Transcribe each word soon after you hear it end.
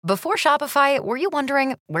Before Shopify, were you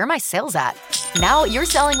wondering, where are my sales at? Now you're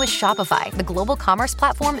selling with Shopify, the global commerce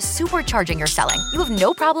platform supercharging your selling. You have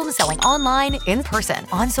no problem selling online, in person,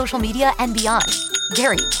 on social media, and beyond.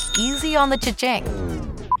 Gary, easy on the cha-ching.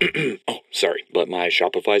 Oh, sorry, but my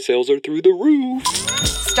Shopify sales are through the roof.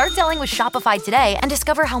 Start selling with Shopify today and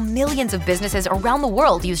discover how millions of businesses around the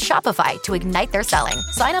world use Shopify to ignite their selling.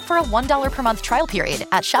 Sign up for a $1 per month trial period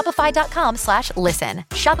at shopify.com/listen.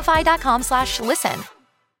 Shopify.com/listen.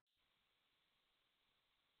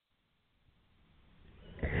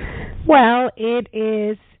 Well, it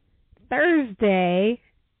is Thursday,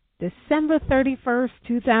 December 31st,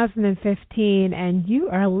 2015, and you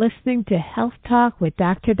are listening to Health Talk with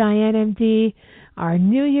Dr. Diane, MD, our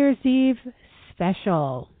New Year's Eve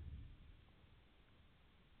special.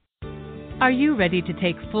 Are you ready to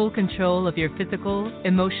take full control of your physical,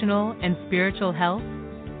 emotional, and spiritual health?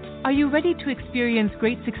 Are you ready to experience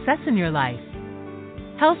great success in your life?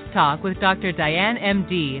 Health Talk with Dr. Diane,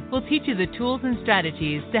 MD, will teach you the tools and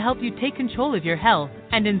strategies to help you take control of your health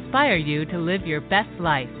and inspire you to live your best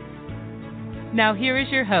life. Now here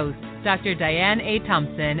is your host, Dr. Diane A.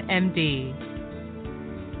 Thompson, MD.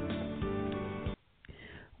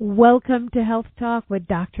 Welcome to Health Talk with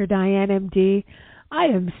Dr. Diane, MD. I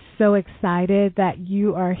am so excited that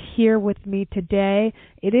you are here with me today.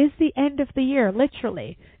 It is the end of the year,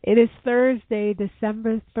 literally. It is Thursday,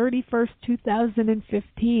 December 31st,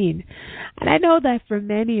 2015. And I know that for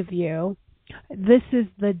many of you, this is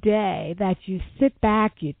the day that you sit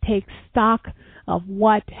back, you take stock of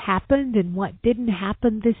what happened and what didn't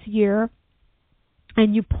happen this year,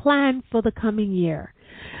 and you plan for the coming year.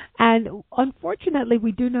 And unfortunately,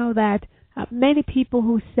 we do know that many people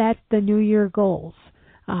who set the New Year goals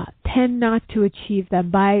tend not to achieve them.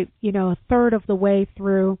 By, a third of the way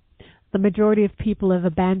through, the majority of people have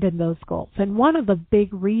abandoned those goals. And one of the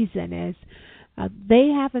big reasons is they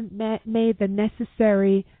haven't made the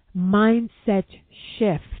necessary mindset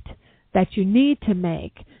shift that you need to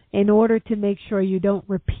make in order to make sure you don't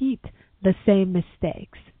repeat the same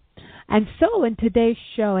mistakes. And so in today's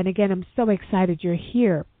show, and again, I'm so excited you're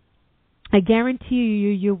here, I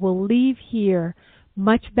guarantee you will leave here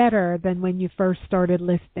much better than when you first started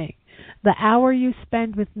listening. The hour you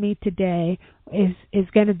spend with me today is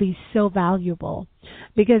going to be so valuable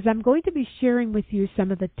because I'm going to be sharing with you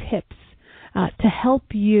some of the tips to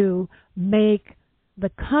help you make the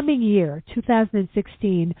coming year,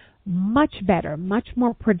 2016, much better, much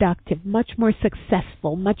more productive, much more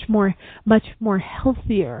successful, much more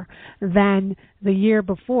healthier than the year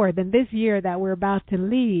before, than this year that we're about to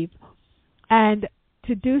leave. And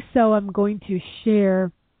to do so, I'm going to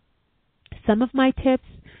share some of my tips,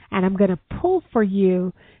 and I'm going to pull for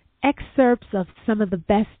you excerpts of some of the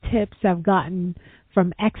best tips I've gotten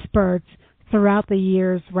from experts throughout the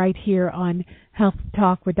years right here on Health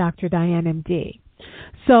Talk with Dr. Diane, MD.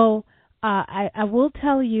 So I will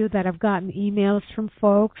tell you that I've gotten emails from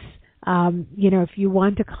folks. If you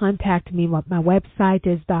want to contact me, my website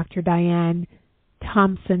is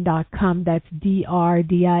drdianethompson.com. That's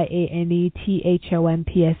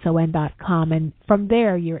drdianethompson.com. And from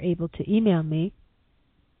there, you're able to email me.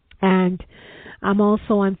 And I'm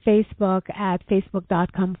also on Facebook at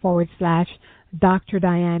facebook.com/Dr.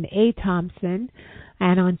 Diane A. Thompson,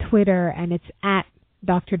 and on Twitter, and it's at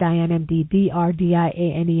Dr. Diane MD,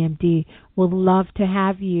 DRDIANEMD. Would love to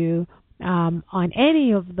have you on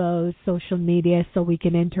any of those social media so we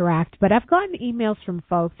can interact. But I've gotten emails from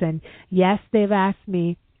folks, and yes, they've asked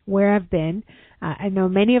me where I've been. I know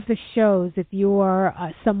many of the shows, if you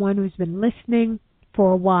are someone who's been listening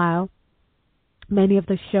for a while, many of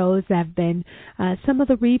the shows have been some of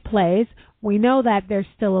the replays. We know that there's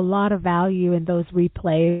still a lot of value in those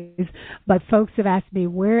replays, but folks have asked me,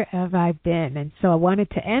 where have I been? And so I wanted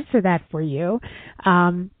to answer that for you.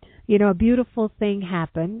 A beautiful thing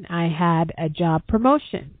happened. I had a job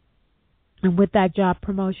promotion. And with that job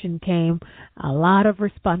promotion came a lot of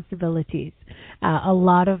responsibilities, a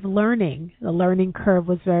lot of learning. The learning curve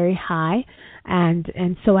was very high,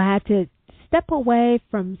 and so I had to step away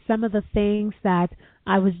from some of the things that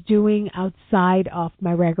I was doing outside of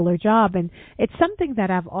my regular job. And it's something that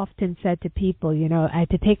I've often said to people, I had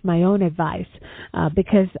to take my own advice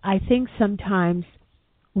because I think sometimes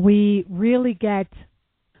we really get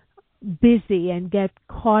busy and get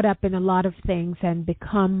caught up in a lot of things and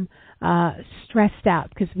become stressed out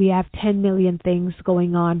because we have 10 million things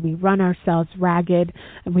going on. We run ourselves ragged,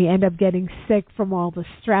 and we end up getting sick from all the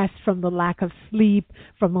stress, from the lack of sleep,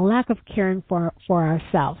 from the lack of caring for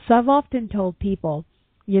ourselves. So I've often told people,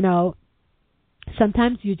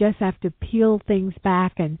 sometimes you just have to peel things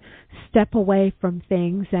back and step away from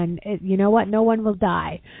things, and you know what? No one will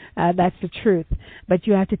die. That's the truth. But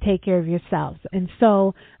you have to take care of yourselves. And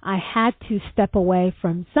so I had to step away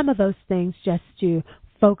from some of those things just to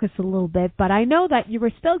focus a little bit. But I know that you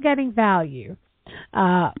were still getting value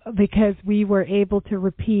because we were able to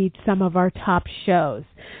repeat some of our top shows.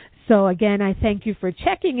 So again, I thank you for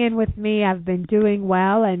checking in with me. I've been doing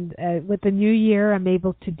well, and with the new year, I'm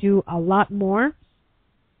able to do a lot more.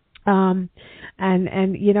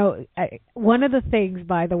 And you know, one of the things,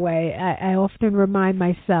 by the way, I often remind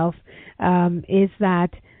myself is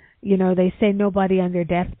that, you know, they say nobody on their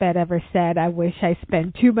deathbed ever said, I wish I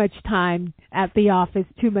spent too much time at the office,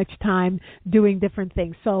 too much time doing different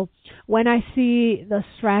things. So when I see the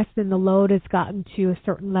stress and the load has gotten to a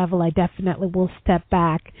certain level, I definitely will step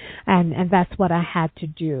back, and that's what I had to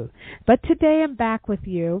do. But today I'm back with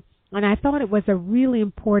you, and I thought it was really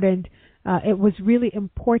important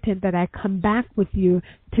that I come back with you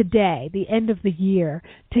today, the end of the year,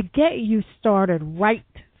 to get you started right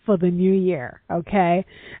for the new year, okay?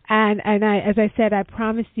 And I, as I said, I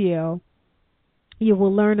promise you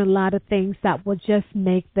will learn a lot of things that will just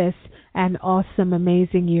make this an awesome,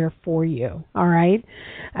 amazing year for you, all right?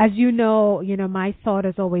 As you know, my thought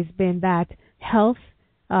has always been that health,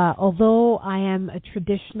 although I am a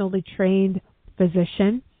traditionally trained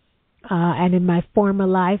physician, and in my former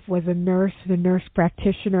life was a nurse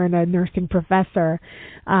practitioner, and a nursing professor,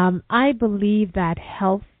 I believe that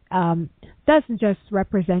health doesn't just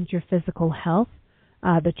represent your physical health.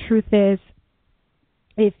 The truth is,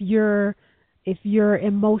 if your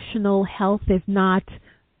emotional health is not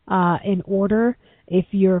in order, if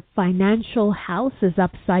your financial house is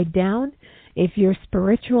upside down, if your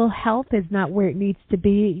spiritual health is not where it needs to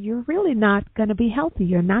be, you're really not going to be healthy.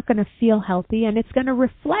 You're not going to feel healthy, and it's going to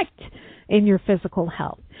reflect in your physical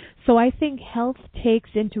health. So I think health takes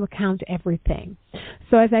into account everything.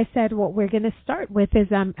 So as I said, what we're going to start with is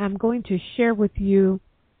I'm going to share with you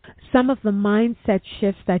some of the mindset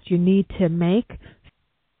shifts that you need to make.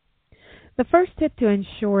 The first tip to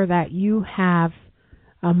ensure that you have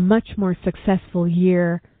a much more successful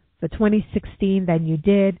year for 2016 than you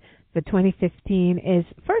did for 2015 is,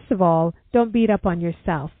 first of all, don't beat up on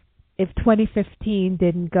yourself if 2015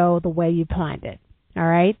 didn't go the way you planned it, all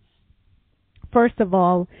right? First of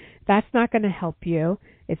all, that's not going to help you.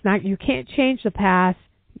 You can't change the past.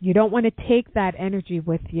 You don't want to take that energy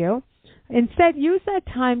with you. Instead, use that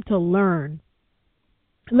time to learn.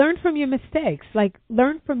 Learn from your mistakes.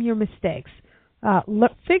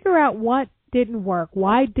 Figure out what didn't work.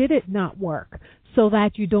 Why did it not work? So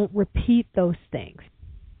that you don't repeat those things.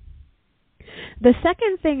 The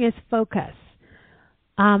second thing is focus.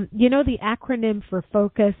 The acronym for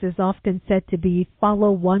focus is often said to be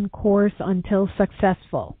follow one course until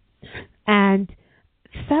successful. And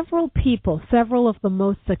several of the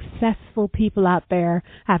most successful people out there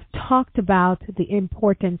have talked about the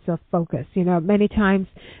importance of focus. Many times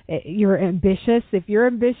you're ambitious. If you're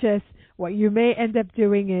ambitious, what you may end up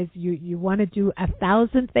doing is you want to do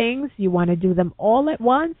 1,000 things. You want to do them all at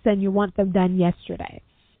once, and you want them done yesterday.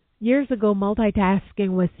 Years ago,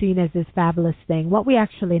 multitasking was seen as this fabulous thing. What we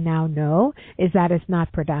actually now know is that it's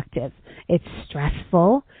not productive. It's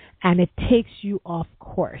stressful, and it takes you off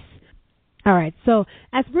course. All right, so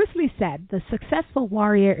as Bruce Lee said, the successful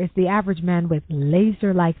warrior is the average man with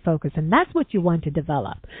laser-like focus, and that's what you want to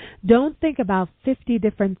develop. Don't think about 50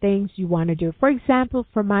 different things you want to do. For example,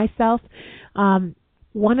 for myself,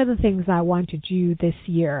 one of the things I want to do this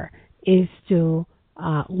year is to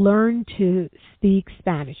learn to speak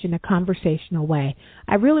Spanish in a conversational way.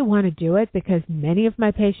 I really want to do it because many of my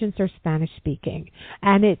patients are Spanish speaking,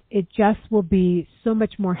 and it just will be so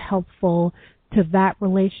much more helpful to that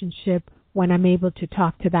relationship when I'm able to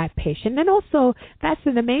talk to that patient. And also, that's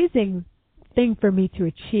an amazing thing for me to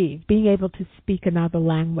achieve, being able to speak another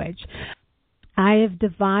language. I have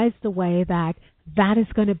devised a way that is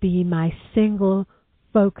going to be my single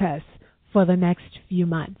focus for the next few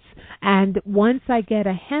months. And once I get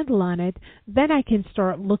a handle on it, then I can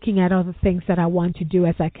start looking at other things that I want to do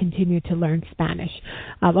as I continue to learn Spanish.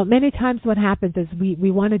 But many times what happens is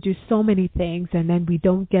we want to do so many things, and then we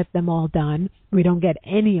don't get them all done. We don't get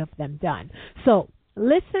any of them done. So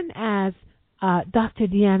listen as Dr.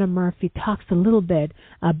 Deanna Murphy talks a little bit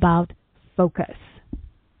about focus.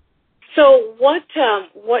 So what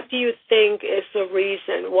do you think is the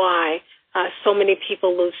reason why so many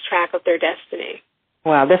people lose track of their destiny?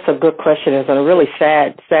 Wow, that's a good question. It's a really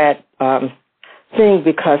sad thing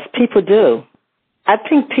because people do. I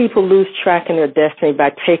think people lose track in their destiny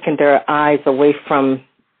by taking their eyes away from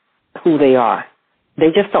who they are. They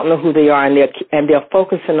just don't know who they are, and they're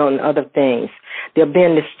focusing on other things. They're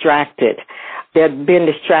being distracted. They're being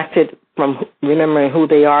distracted from remembering who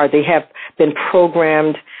they are. They have been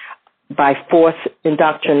programmed by forced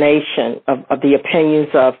indoctrination of the opinions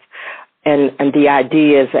of and the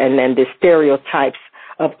ideas and the stereotypes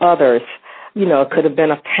of others. You know, it could have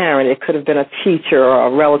been a parent, it could have been a teacher or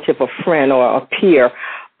a relative, a friend, or a peer,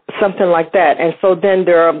 something like that. And so then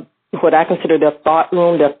there, what I consider their thought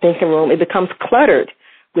room, their thinking room, it becomes cluttered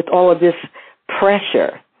with all of this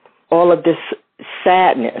pressure, all of this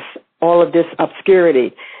sadness, all of this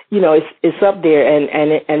obscurity. You know, it's up there,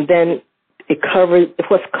 and then it covers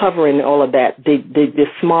what's covering all of that, the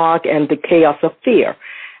smog and the chaos of fear.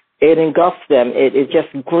 It engulfs them. It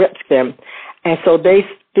just grips them, and so they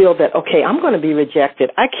feel that, okay, I'm going to be rejected.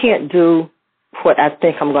 I can't do what I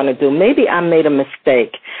think I'm going to do. Maybe I made a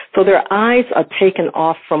mistake. So their eyes are taken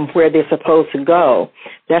off from where they're supposed to go.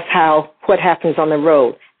 That's what happens on the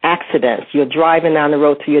road. Accidents. You're driving down the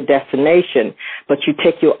road to your destination, but you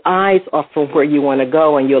take your eyes off from where you want to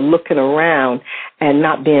go, and you're looking around and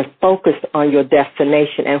not being focused on your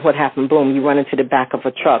destination. And what happened? Boom, you run into the back of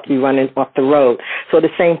a truck. You run off the road. So the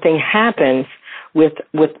same thing happens with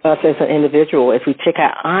us as an individual. If we take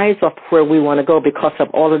our eyes off where we want to go because of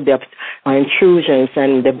all of the intrusions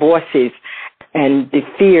and the voices and the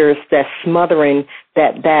fears that's smothering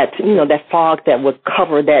that fog that would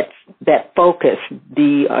cover that focus,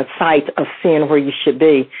 the sight of seeing where you should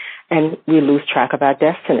be, and we lose track of our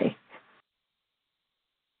destiny.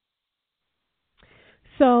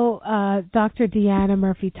 So Dr. Deanna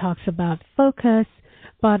Murphy talks about focus,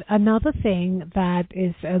 but another thing that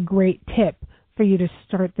is a great tip for you to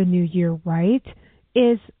start the new year right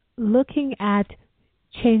is looking at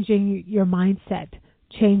changing your mindset,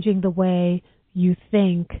 changing the way you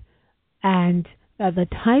think, and the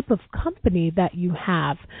type of company that you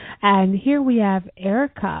have. And here we have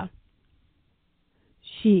Erica.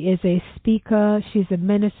 She is a speaker, she's a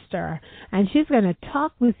minister, and she's going to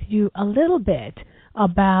talk with you a little bit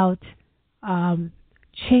about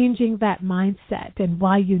changing that mindset and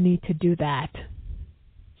why you need to do that.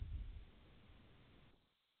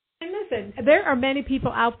 And listen, there are many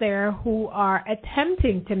people out there who are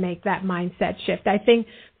attempting to make that mindset shift. I think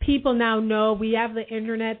people now know we have the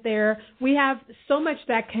internet there. We have so much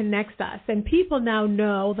that connects us, and people now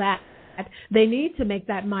know that they need to make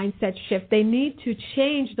that mindset shift. They need to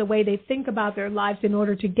change the way they think about their lives in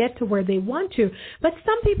order to get to where they want to. But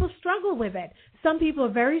some people struggle with it. Some people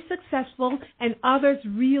are very successful, and others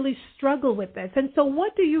really struggle with this. And so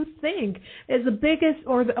what do you think is the biggest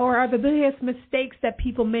or are the biggest mistakes that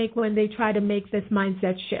people make when they try to make this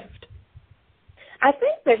mindset shift? I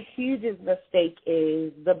think the hugest mistake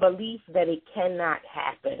is the belief that it cannot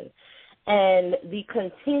happen, and the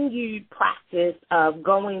continued practice of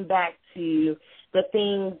going back to the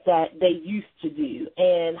things that they used to do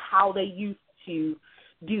and how they used to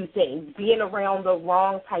do things, being around the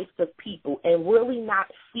wrong types of people, and really not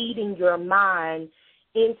feeding your mind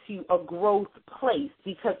into a growth place.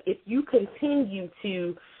 Because if you continue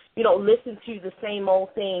to, listen to the same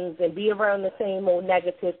old things and be around the same old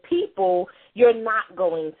negative people, you're not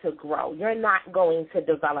going to grow. You're not going to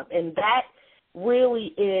develop. And that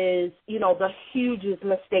really is, the hugest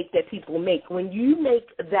mistake that people make. When you make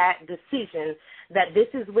that decision that this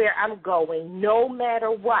is where I'm going, no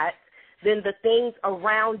matter what, then the things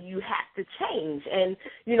around you have to change. And,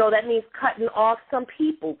 that means cutting off some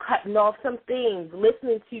people, cutting off some things,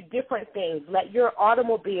 listening to different things. Let your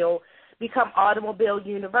automobile become Automobile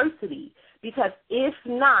University, because if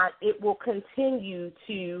not, it will continue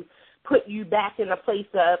to put you back in a place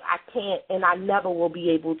of I can't and I never will be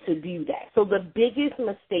able to do that. So the biggest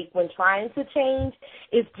mistake when trying to change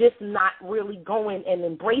is just not really going and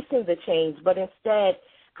embracing the change, but instead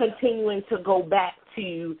continuing to go back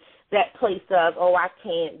to that place of, I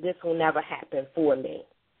can't, this will never happen for me.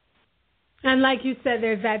 And like you said,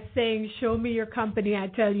 there's that saying, show me your company, I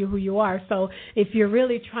tell you who you are. So if you're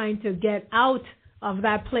really trying to get out of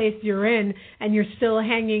that place you're in and you're still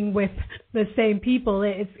hanging with the same people,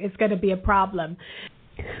 it's going to be a problem.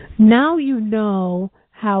 Now you know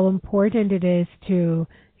how important it is to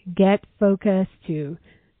get focused, to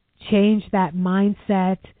change that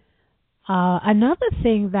mindset. Another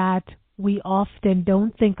thing that we often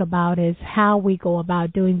don't think about is how we go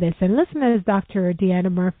about doing this. And listen as Dr.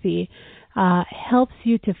 Deanna Murphy helps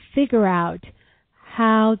you to figure out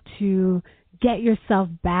how to get yourself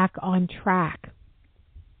back on track.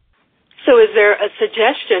 So is there a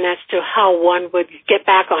suggestion as to how one would get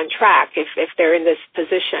back on track if they're in this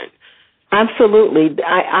position? Absolutely.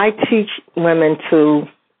 I teach women to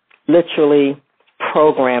literally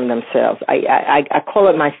program themselves. I call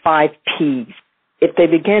it my 5 Ps. if they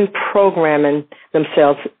begin programming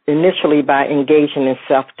themselves initially by engaging in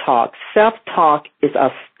self-talk. Self-talk is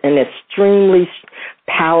an extremely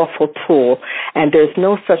powerful tool, and there's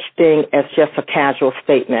no such thing as just a casual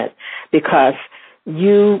statement, because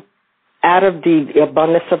you, out of the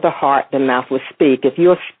abundance of the heart, the mouth will speak. If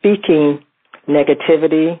you're speaking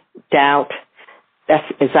negativity, doubt, that's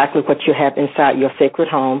exactly what you have inside your sacred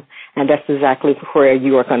home, and that's exactly where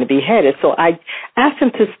you are going to be headed. So I ask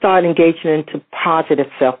them to start engaging into positive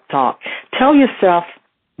self-talk. Tell yourself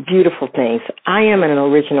beautiful things. I am an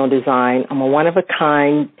original design. I'm a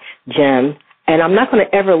one-of-a-kind gem, and I'm not going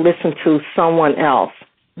to ever listen to someone else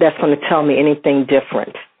that's going to tell me anything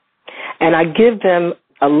different. And I give them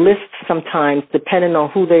a list sometimes, depending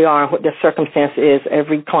on who they are and what their circumstance is.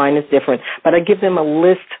 Every client is different. But I give them a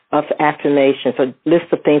list of affirmations, a list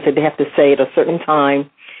of things that they have to say at a certain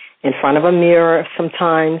time, in front of a mirror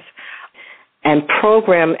sometimes, and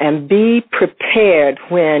program and be prepared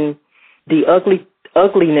when the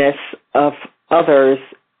ugliness of others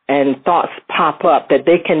and thoughts pop up, that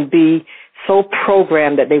they can be so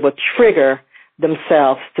programmed that they will trigger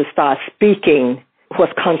themselves to start speaking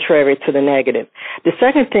what's contrary to the negative. The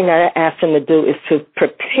second thing I ask them to do is to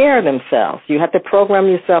prepare themselves. You have to program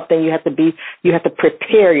yourself, then you have to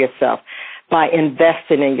prepare yourself by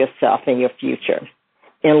investing in yourself and your future.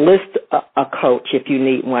 Enlist a coach if you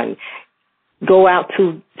need one. Go out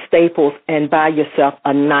to Staples and buy yourself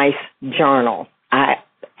a nice journal. I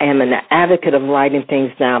am an advocate of writing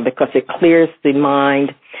things down because it clears the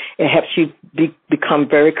mind. It helps you become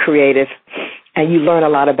very creative, and you learn a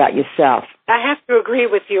lot about yourself. I have to agree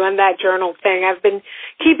with you on that journal thing. I've been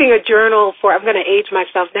keeping a journal for, I'm going to age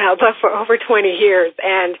myself now, but for over 20 years,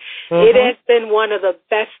 and it has been one of the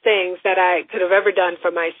best things that I could have ever done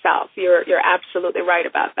for myself. You're absolutely right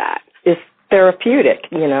about that. It's therapeutic,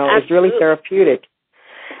 Absolutely. It's really therapeutic.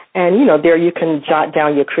 And, there you can jot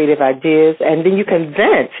down your creative ideas, and then you can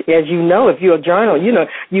vent. As you know, if you're a journal,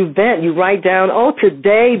 you vent, you write down,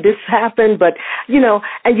 today this happened, but,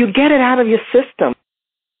 and you get it out of your system.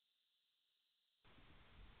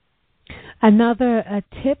 Another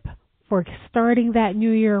tip for starting that new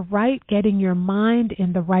year right, getting your mind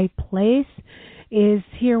in the right place, is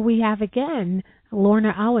here we have again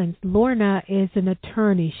Lorna Owens. Lorna is an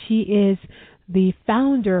attorney. She is the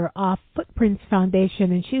founder of Footprints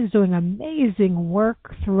Foundation, and she's doing amazing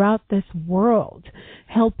work throughout this world,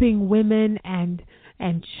 helping women and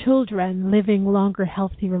children living longer,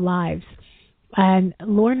 healthier lives. And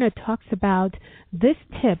Lorna talks about this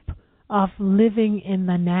tip of living in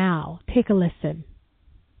the now. Take a listen.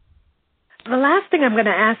 The last thing I'm going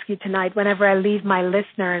to ask you tonight, whenever I leave my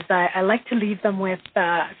listeners, I like to leave them with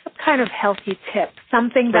some kind of healthy tip,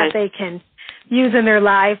 something that they can use in their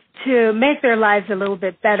life to make their lives a little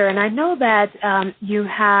bit better. And I know that you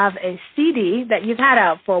have a CD that you've had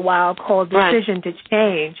out for a while called Decision to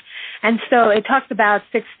Change. And so it talks about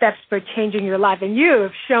 6 steps for changing your life. And you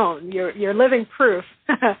have shown, you're living proof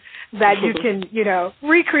that you can,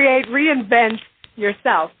 recreate, reinvent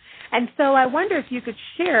yourself. And so I wonder if you could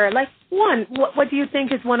share, what do you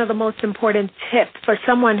think is one of the most important tips for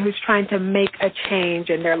someone who's trying to make a change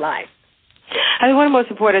in their life? I think one of the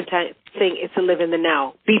most important thing is to live in the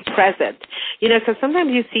now. Be present. Because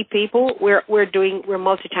sometimes you see people, we're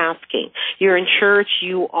multitasking. You're in church,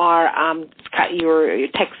 you're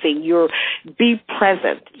texting, be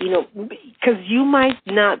present, because you might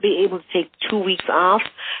not be able to take 2 weeks off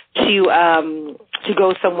to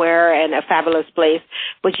go somewhere and a fabulous place,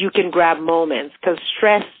 but you can grab moments, because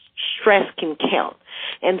stress can kill.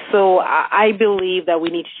 And so I believe that we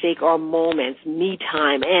need to take our moments, me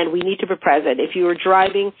time, and we need to be present. If you're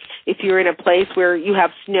driving, if you're in a place where you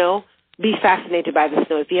have snow, be fascinated by the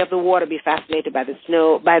snow. If you have the water, be fascinated by the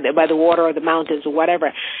snow, by the water or the mountains or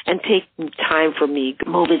whatever, and take time for me.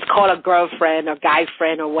 Moments, call a girlfriend or guy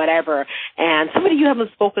friend or whatever, and somebody you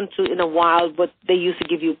haven't spoken to in a while, but they used to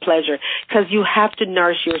give you pleasure, because you have to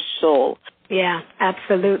nourish your soul. Yeah,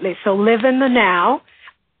 absolutely. So live in the now.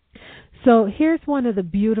 So here's one of the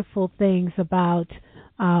beautiful things about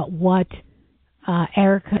what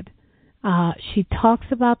Erica, she talks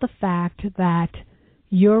about the fact that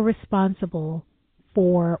you're responsible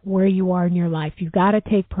for where you are in your life. You've got to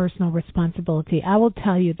take personal responsibility. I will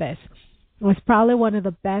tell you this. It was probably one of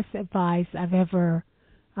the best advice I've ever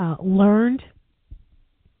learned,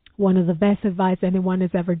 one of the best advice anyone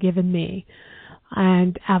has ever given me.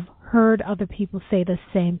 And I've heard other people say the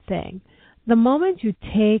same thing. The moment you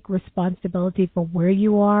take responsibility for where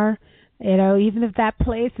you are, even if that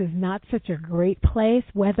place is not such a great place,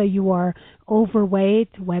 whether you are overweight,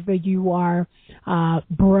 whether you are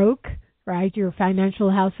broke, right? Your financial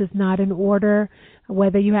house is not in order,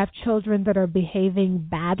 whether you have children that are behaving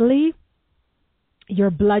badly, your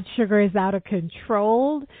blood sugar is out of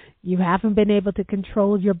control, you haven't been able to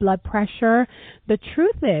control your blood pressure. The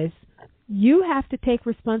truth is, you have to take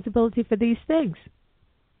responsibility for these things.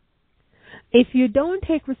 If you don't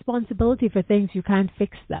take responsibility for things, you can't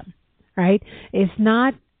fix them, right? It's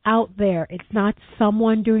not out there. It's not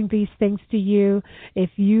someone doing these things to you. If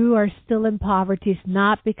you are still in poverty, it's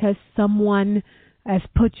not because someone has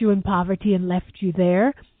put you in poverty and left you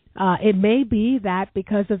there. It may be that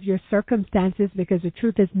because of your circumstances, because the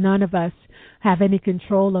truth is none of us have any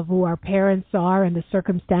control of who our parents are and the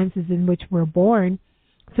circumstances in which we're born.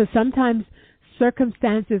 So sometimes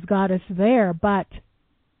circumstances got us there, but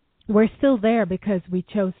we're still there because we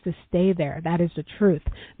chose to stay there. That is the truth.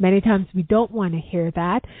 Many times we don't want to hear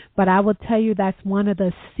that, but I will tell you that's one of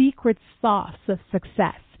the secret sauce of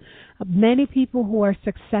success. Many people who are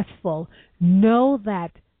successful know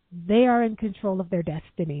that they are in control of their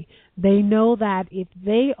destiny. They know that if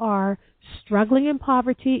they are struggling in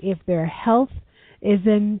poverty, if their health is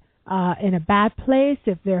in a bad place,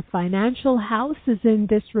 if their financial house is in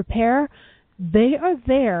disrepair, they are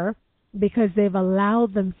there because they've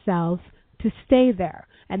allowed themselves to stay there.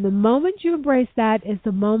 And the moment you embrace that is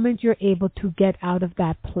the moment you're able to get out of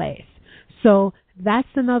that place. So that's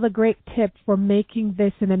another great tip for making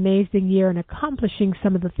this an amazing year and accomplishing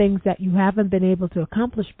some of the things that you haven't been able to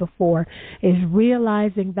accomplish before, is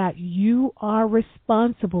realizing that you are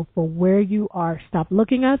responsible for where you are. Stop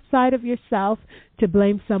looking outside of yourself to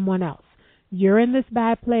blame someone else. You're in this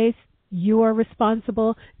bad place. You are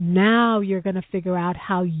responsible. Now you're going to figure out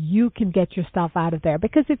how you can get yourself out of there.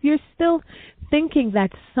 Because if you're still thinking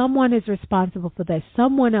that someone is responsible for this,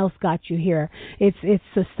 someone else got you here, it's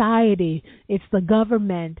society, it's the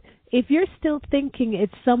government. If you're still thinking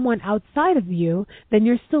it's someone outside of you, then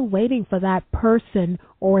you're still waiting for that person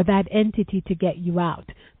or that entity to get you out.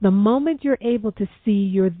 The moment you're able to see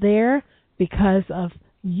you're there because of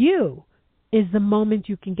you is the moment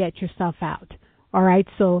you can get yourself out. All right,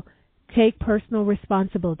 so take personal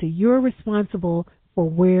responsibility. You're responsible for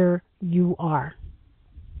where you are.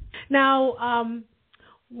 Now,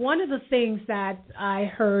 one of the things that I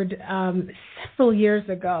heard several years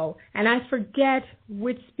ago, and I forget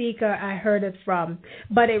which speaker I heard it from,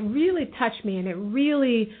 but it really touched me and it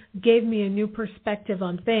really gave me a new perspective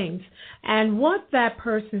on things. And what that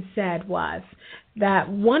person said was that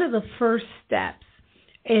one of the first steps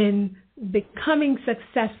in becoming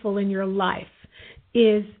successful in your life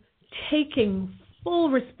is taking full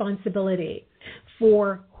responsibility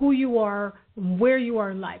for who you are, where you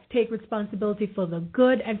are in life. Take responsibility for the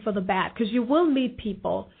good and for the bad, because you will meet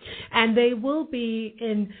people and they will be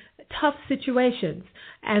in tough situations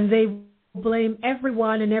and they will blame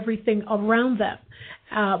everyone and everything around them.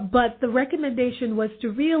 But the recommendation was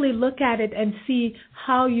to really look at it and see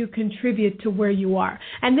how you contribute to where you are.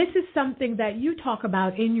 And this is something that you talk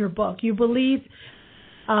about in your book. You believe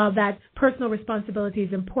that personal responsibility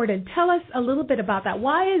is important. Tell us a little bit about that.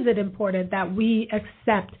 Why is it important that we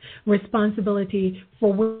accept responsibility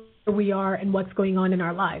for where we are and what's going on in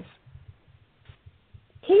our lives?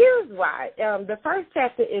 Here's why. The first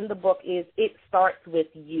chapter in the book is it starts with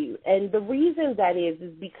you. And the reason that is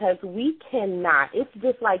because we cannot. It's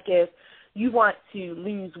just like if you want to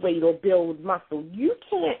lose weight or build muscle. You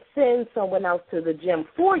can't send someone else to the gym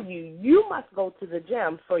for you. You must go to the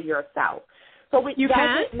gym for yourself. So it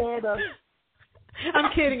doesn't matter.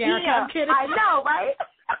 I'm kidding, Erica. Yeah, I'm kidding. I know, right?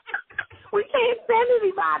 We can't send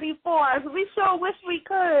anybody for us. We sure wish we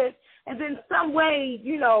could. And then some way,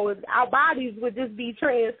 our bodies would just be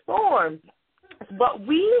transformed. But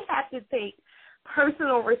we have to take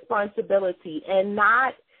personal responsibility and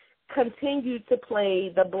not continue to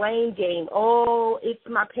play the blame game. Oh, it's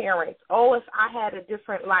my parents. Oh, if I had a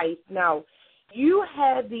different life. No, you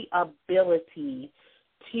have the ability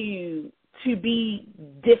to be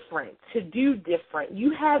different, to do different.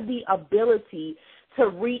 You have the ability to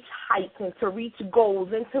reach heights and to reach goals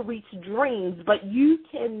and to reach dreams, but you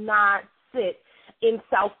cannot sit in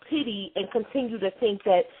self-pity and continue to think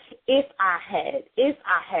that if I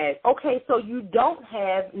had. Okay, so you don't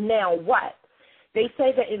have, now what? They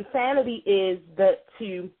say that insanity is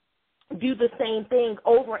to do the same thing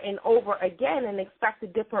over and over again and expect a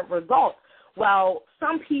different result. Well,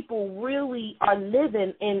 some people really are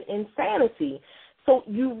living in insanity. So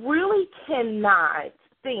you really cannot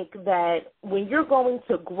think that when you're going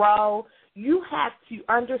to grow, you have to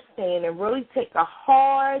understand and really take a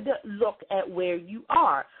hard look at where you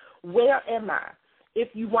are. Where am I? If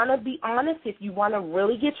you want to be honest, if you want to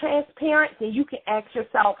really get transparent, then you can ask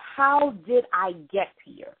yourself, how did I get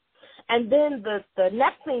here? And then the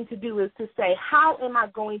next thing to do is to say, how am I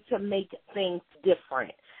going to make things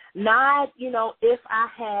different? Not, if I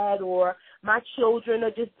had, or my children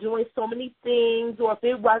are just doing so many things, or if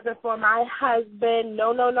it wasn't for my husband.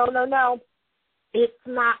 No. It's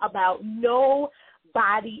not about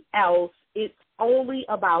nobody else. It's only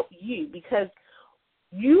about you, because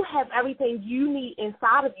you have everything you need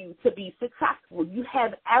inside of you to be successful. You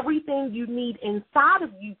have everything you need inside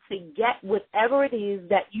of you to get whatever it is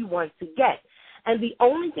that you want to get. And the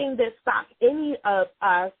only thing that stops any of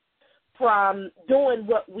us from doing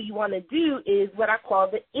what we want to do is what I call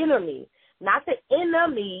the inner me. Not the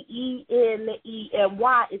enemy,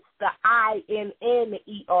 E-N-E-M-Y, it's the I-N-N-E-R-M-E,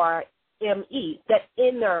 the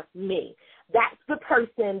inner me. That's the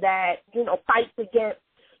person that, fights against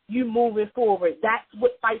you moving forward. That's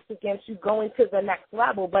what fights against you going to the next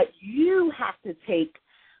level. But you have to take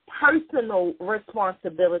personal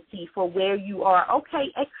responsibility for where you are.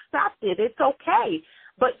 Okay, accept it. It's okay.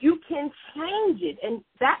 But you can change it. And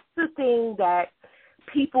that's the thing that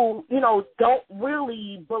people, don't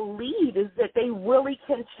really believe, is that they really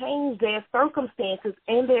can change their circumstances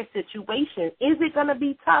and their situation. Is it going to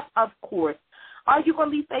be tough? Of course. Are you going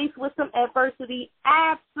to be faced with some adversity?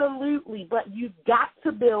 Absolutely. But you've got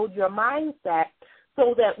to build your mindset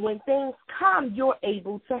so that when things come, you're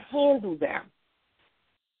able to handle them.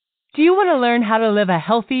 Do you want to learn how to live a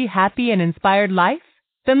healthy, happy, and inspired life?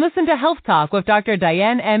 Then listen to Health Talk with Dr.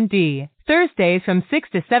 Diane, M.D., Thursdays from 6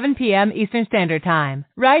 to 7 p.m. Eastern Standard Time,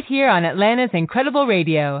 right here on Atlanta's Incredible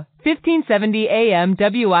Radio, 1570 AM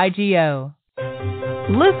WIGO.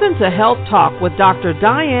 Listen to Health Talk with Dr.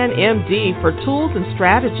 Diane, M.D. for tools and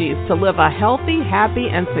strategies to live a healthy, happy,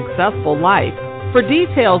 and successful life. For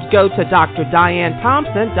details, go to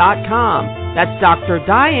drdianethompson.com. That's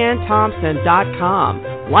drdianethompson.com.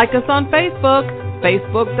 Like us on Facebook,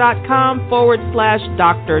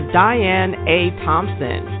 facebook.com/Dr. Diane A.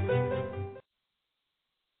 Thompson.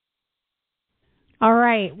 All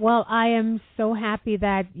right. Well, I am so happy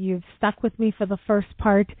that you've stuck with me for the first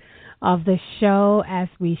part of the show as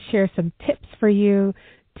we share some tips for you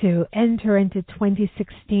to enter into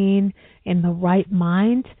 2016 in the right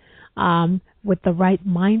mind, with the right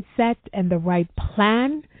mindset and the right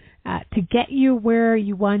plan to get you where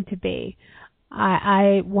you want to be.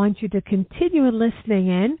 I want you to continue listening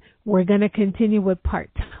in. We're going to continue with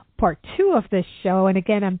part 2 of this show. And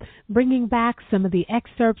again, I'm bringing back some of the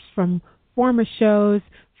excerpts from former shows,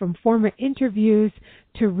 from former interviews,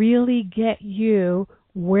 to really get you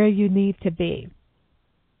where you need to be.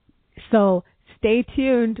 So stay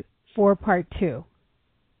tuned for part 2.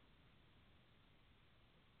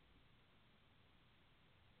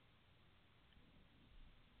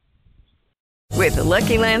 With the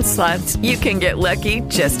Lucky Land Slots, you can get lucky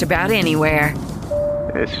just about anywhere.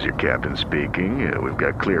 This is your captain speaking. We've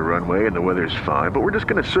got clear runway and the weather's fine, but we're just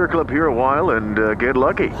going to circle up here a while and get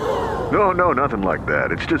lucky. No, nothing like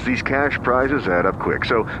that. It's just these cash prizes add up quick.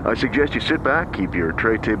 So I suggest you sit back, keep your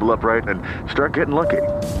tray table upright, and start getting lucky.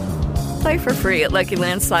 Play for free at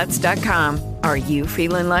LuckyLandSlots.com. Are you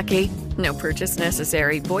feeling lucky? No purchase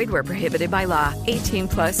necessary. Void where prohibited by law.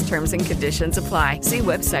 18+ terms and conditions apply. See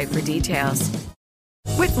website for details.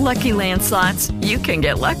 With Lucky Land Slots, you can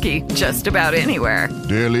get lucky just about anywhere.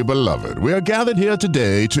 Dearly beloved, we are gathered here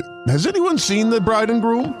today to... Has anyone seen the bride and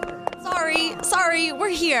groom? Sorry, we're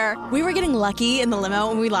here. We were getting lucky in the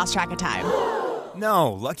limo and we lost track of time.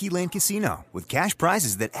 No, Lucky Land Casino, with cash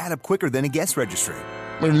prizes that add up quicker than a guest registry.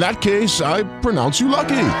 In that case, I pronounce you lucky.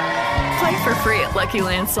 Play for free at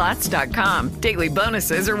LuckyLandSlots.com. Daily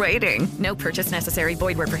bonuses are waiting. No purchase necessary.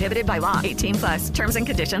 Void where prohibited by law. 18+. Terms and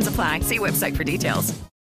conditions apply. See website for details.